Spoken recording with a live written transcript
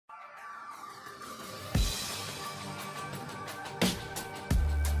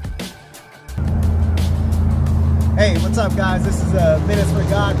Hey, what's up, guys? This is a Minutes with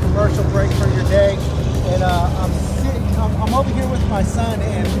God commercial break for your day, and I'm over here with my son,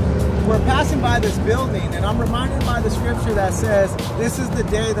 and we're passing by this building, and I'm reminded by the scripture that says, "This is the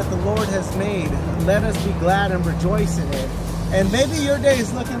day that the Lord has made. Let us be glad and rejoice in it." And maybe your day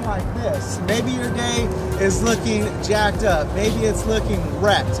is looking like this. Maybe your day is looking jacked up. Maybe it's looking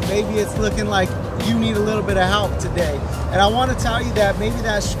wrecked. Maybe it's looking like you need a little bit of help today. And I want to tell you that maybe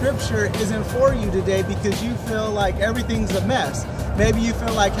that scripture isn't for you today because you feel like everything's a mess. Maybe you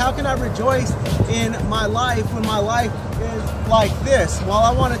feel like, how can I rejoice in my life when my life is like this? Well,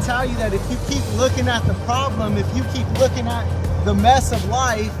 I want to tell you that if you keep looking at the problem, if you keep looking at the mess of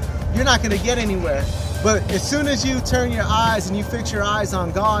life, you're not going to get anywhere. But as soon as you turn your eyes and you fix your eyes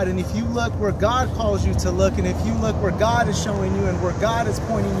on God, and if you look where God calls you to look, and if you look where God is showing you and where God is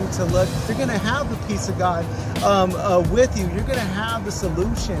pointing you to look, you're going to have the peace of God with you. You're going to have the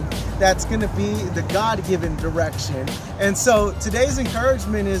solution that's going to be the God-given direction. And so today's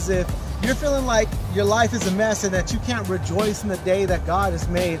encouragement is, if you're feeling like your life is a mess and that you can't rejoice in the day that God has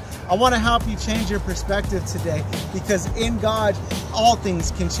made, I want to help you change your perspective today, because in God, all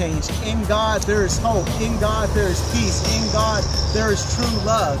things can change. In God, there is hope. In God, there is peace. In God, there is true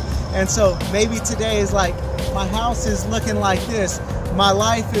love. And so maybe today is like, my house is looking like this. My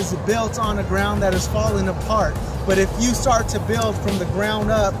life is built on a ground that is falling apart. But if you start to build from the ground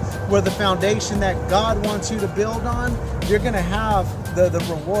up, where the foundation that God wants you to build on, you're going to have the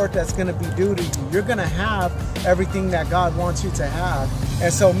reward that's going to be due to you. You're going to have everything that God wants you to have.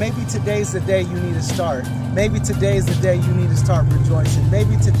 And so maybe today's the day you need to start. Maybe today's the day you need to start rejoicing.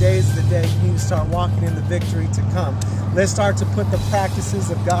 Maybe today's the day you need to start walking in the victory to come. Let's start to put the practices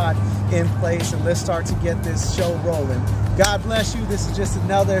of God in place, and let's start to get this show rolling. God bless you. This is just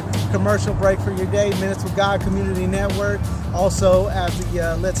another commercial break for your day. Minutes with God Community Network, also as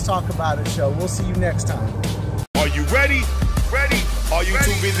the Let's Talk About It show. We'll see you next time. Are you ready? Ready? Are you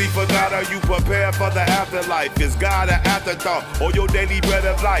too busy for God? Are you prepared for the afterlife? Is God an afterthought or your daily bread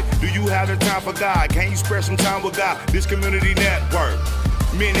of life? Do you have the time for God? Can you spare some time with God? This community network,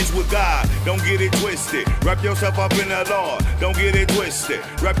 Minutes with God, don't get it twisted. Wrap yourself up in the law, don't get it twisted.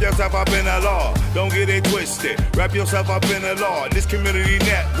 Wrap yourself up in the law, don't get it twisted. Wrap yourself up in the law. This community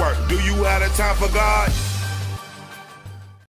network, do you have the time for God?